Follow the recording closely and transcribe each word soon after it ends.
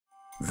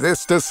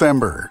This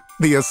December,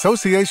 the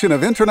Association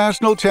of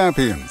International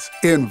Champions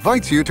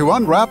invites you to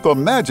unwrap the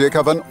magic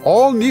of an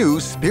all-new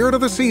Spirit of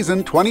the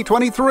Season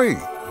 2023,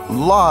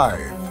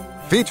 live,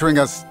 featuring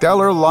a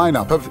stellar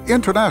lineup of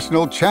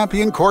international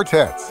champion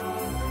quartets,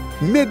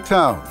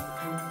 Midtown,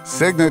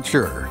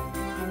 Signature,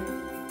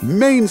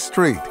 Main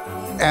Street,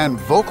 and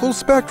Vocal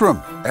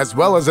Spectrum, as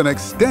well as an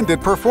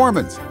extended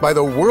performance by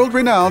the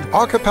world-renowned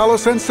a cappella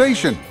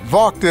sensation,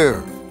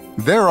 Voctave.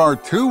 There are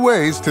two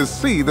ways to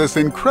see this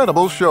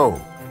incredible show: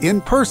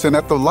 in person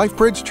at the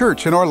LifeBridge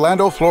Church in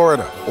Orlando,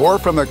 Florida, or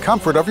from the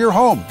comfort of your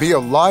home via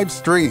live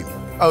stream.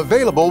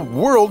 Available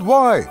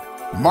worldwide.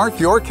 Mark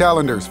your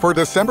calendars for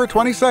December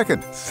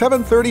 22nd,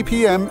 7:30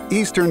 p.m.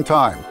 Eastern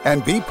Time,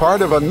 and be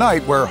part of a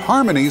night where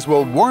harmonies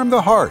will warm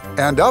the heart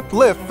and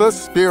uplift the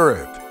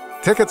spirit.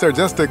 Tickets are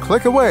just a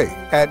click away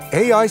at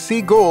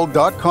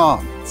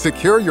aicgold.com.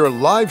 Secure your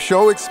live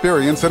show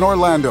experience in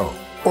Orlando,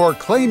 or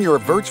claim your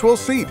virtual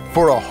seat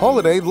for a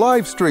holiday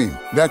live stream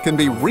that can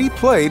be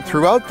replayed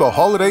throughout the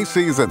holiday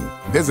season.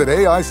 Visit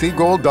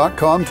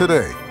aicgold.com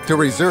today to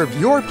reserve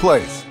your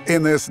place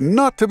in this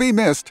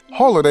not-to-be-missed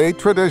holiday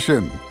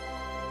tradition.